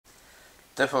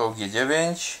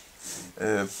TVG-9,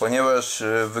 ponieważ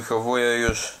wychowuję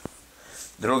już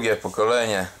drugie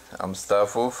pokolenie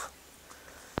Amstafów,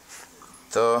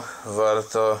 to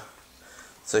warto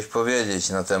coś powiedzieć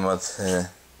na temat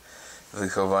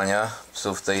wychowania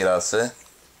psów tej rasy.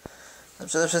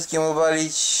 Przede wszystkim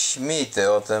obalić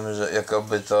mity o tym, że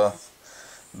jakoby to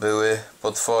były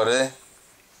potwory,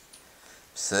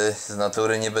 psy z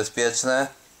natury niebezpieczne.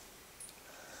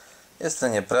 Jest to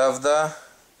nieprawda.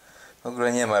 W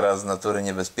ogóle nie ma ras z natury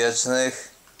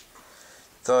niebezpiecznych.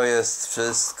 To jest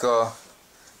wszystko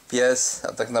pies,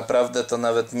 a tak naprawdę to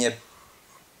nawet nie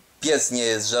pies nie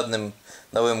jest żadnym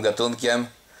nowym gatunkiem,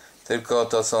 tylko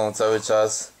to są cały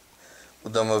czas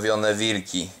udomowione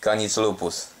wilki, Canis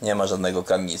lupus. Nie ma żadnego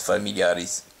Canis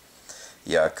familiaris,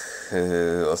 jak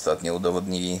ostatnio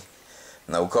udowodnili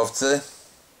naukowcy.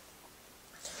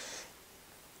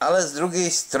 Ale z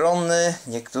drugiej strony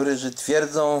niektórzy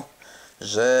twierdzą,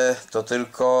 że to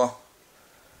tylko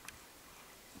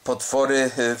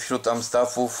potwory wśród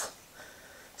Amstafów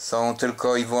są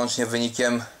tylko i wyłącznie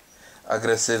wynikiem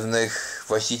agresywnych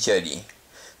właścicieli.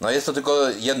 No jest to tylko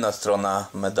jedna strona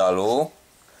medalu,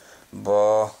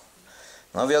 bo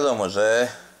no wiadomo, że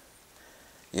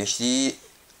jeśli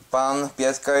pan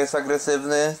pieska jest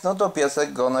agresywny, no to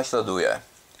piesek go naśladuje.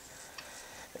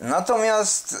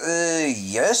 Natomiast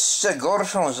jeszcze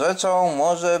gorszą rzeczą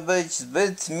może być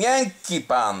zbyt miękki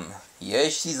pan.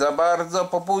 Jeśli za bardzo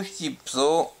popuści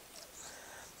psu,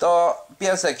 to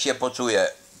piesek się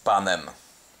poczuje panem.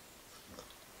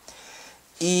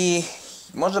 I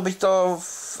może być to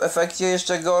w efekcie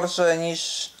jeszcze gorsze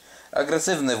niż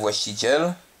agresywny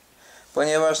właściciel,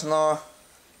 ponieważ no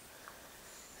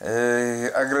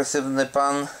agresywny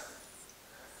pan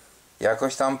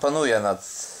jakoś tam panuje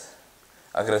nad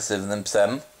agresywnym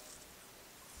psem,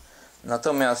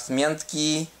 natomiast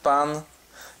miękki pan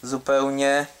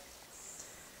zupełnie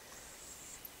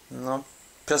no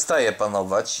przestaje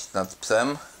panować nad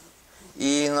psem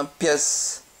i no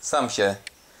pies sam się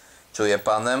czuje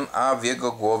panem, a w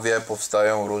jego głowie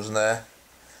powstają różne,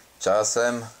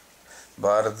 czasem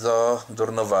bardzo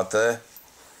durnowate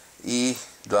i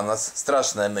dla nas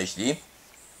straszne myśli,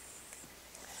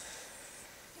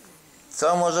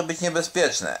 co może być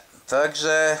niebezpieczne.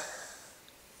 Także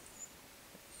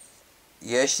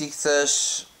jeśli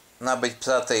chcesz nabyć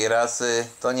psa tej rasy,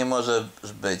 to nie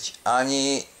możesz być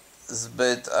ani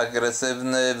zbyt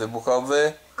agresywny,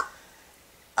 wybuchowy,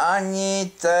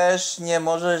 ani też nie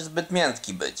możesz zbyt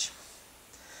miękki być.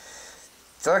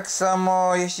 Tak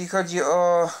samo jeśli chodzi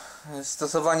o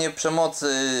stosowanie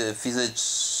przemocy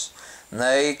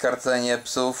fizycznej, karcenie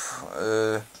psów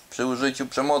przy użyciu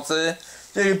przemocy,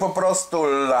 czyli po prostu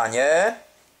lanie,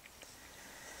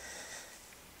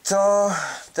 to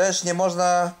też nie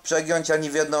można przegiąć ani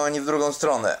w jedną, ani w drugą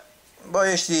stronę. Bo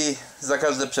jeśli za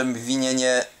każde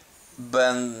przewinienie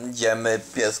będziemy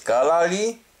pieska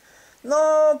lali, no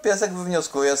piesek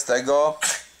wywnioskuje z tego,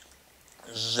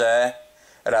 że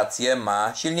rację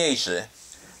ma silniejszy.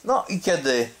 No i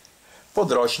kiedy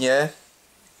podrośnie,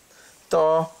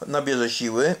 to nabierze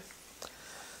siły,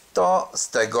 to z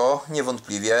tego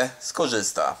niewątpliwie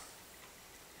skorzysta.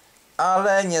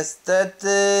 Ale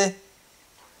niestety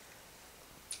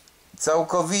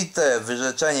całkowite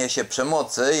wyrzeczenie się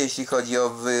przemocy, jeśli chodzi o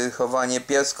wychowanie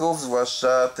piesków,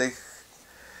 zwłaszcza tych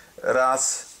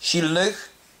ras silnych,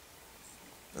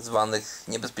 zwanych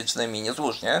niebezpiecznymi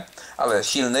niesłusznie, ale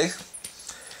silnych,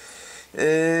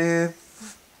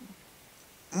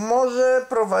 może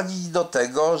prowadzić do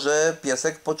tego, że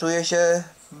piesek poczuje się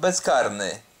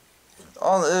bezkarny.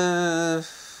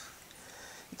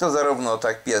 To zarówno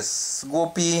tak pies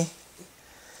głupi,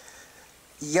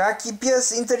 jak i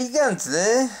pies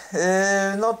inteligentny,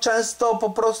 no często po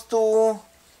prostu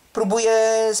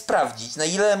próbuje sprawdzić, na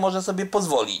ile może sobie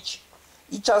pozwolić.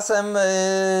 I czasem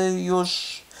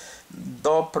już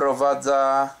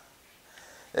doprowadza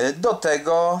do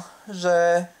tego,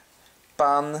 że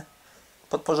pan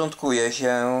podporządkuje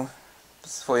się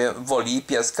swojej woli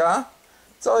pieska,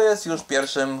 co jest już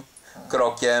pierwszym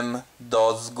krokiem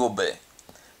do zguby.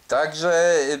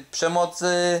 Także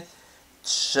przemocy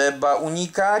trzeba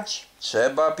unikać,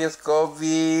 trzeba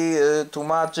pieskowi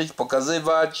tłumaczyć,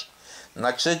 pokazywać,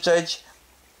 nakrzyczeć,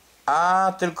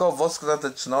 a tylko w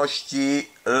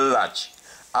ostateczności lać.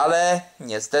 Ale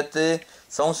niestety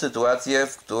są sytuacje,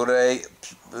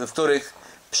 w których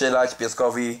przylać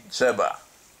pieskowi trzeba.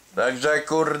 Także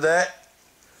kurde,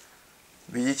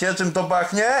 widzicie czym to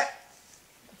pachnie?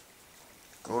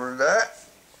 Kurde.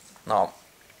 No.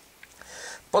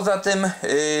 Poza tym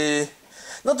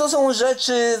no to są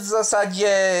rzeczy w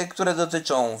zasadzie, które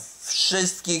dotyczą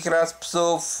wszystkich ras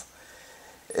psów.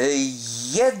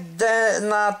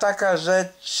 Jedna taka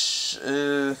rzecz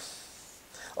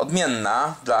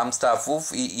odmienna dla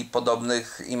Amstafów i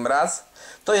podobnych im ras,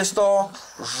 to jest to,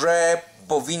 że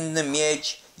powinny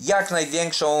mieć jak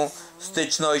największą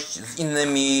styczność z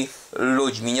innymi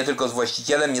ludźmi, nie tylko z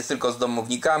właścicielem, nie tylko z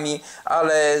domownikami,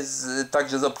 ale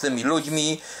także z obcymi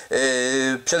ludźmi,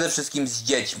 przede wszystkim z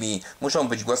dziećmi. Muszą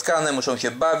być głaskane, muszą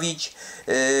się bawić,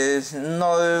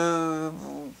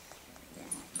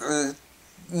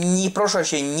 nie proszę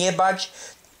się nie bać.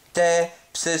 Te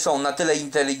psy są na tyle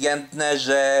inteligentne,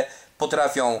 że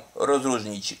potrafią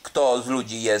rozróżnić, kto z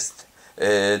ludzi jest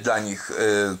dla nich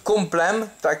kumplem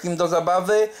takim do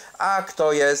zabawy, a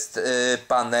kto jest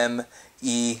panem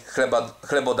i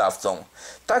chlebodawcą.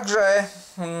 Także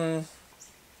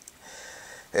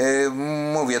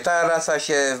mówię, ta rasa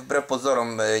się wbrew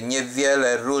pozorom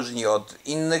niewiele różni od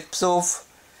innych psów,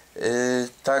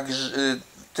 także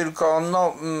tylko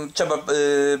trzeba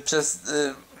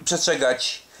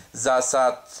przestrzegać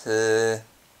zasad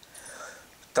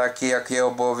takie, jakie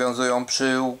obowiązują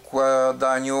przy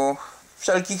układaniu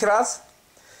wszelkich ras,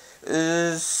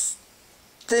 z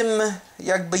tym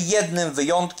jakby jednym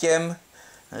wyjątkiem,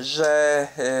 że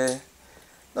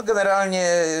generalnie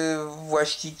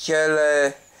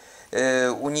właściciele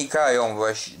unikają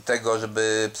tego,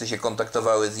 żeby psy się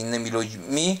kontaktowały z innymi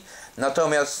ludźmi.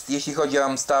 Natomiast jeśli chodzi o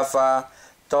Amstafa,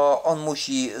 to on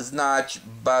musi znać,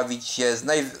 bawić się z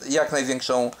jak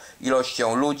największą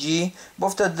ilością ludzi, bo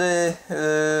wtedy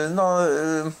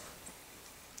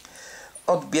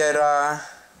odbiera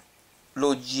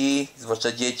ludzi,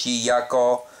 zwłaszcza dzieci,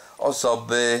 jako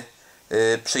osoby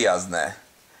przyjazne.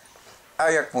 A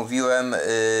jak mówiłem,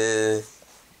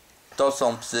 to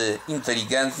są psy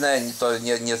inteligentne, to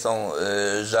nie są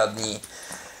żadni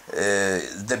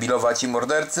debilowaci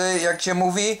mordercy, jak się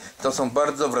mówi. To są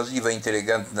bardzo wrażliwe,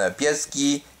 inteligentne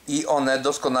pieski i one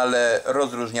doskonale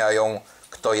rozróżniają,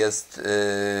 kto jest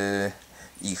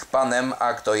ich panem,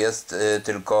 a kto jest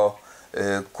tylko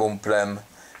kumplem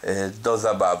do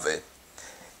zabawy.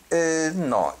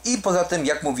 I poza tym,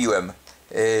 jak mówiłem,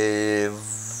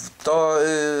 to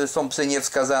są psy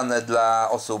niewskazane dla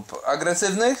osób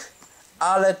agresywnych,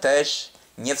 ale też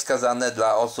niewskazane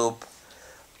dla osób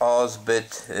o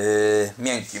zbyt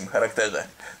miękkim charakterze.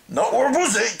 No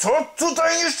łobuzy, co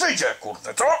tutaj niszczycie,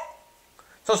 kurde, co?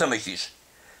 Co sobie myślisz?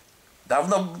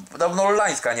 Dawno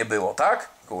Lańska nie było, tak?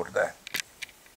 Kurde.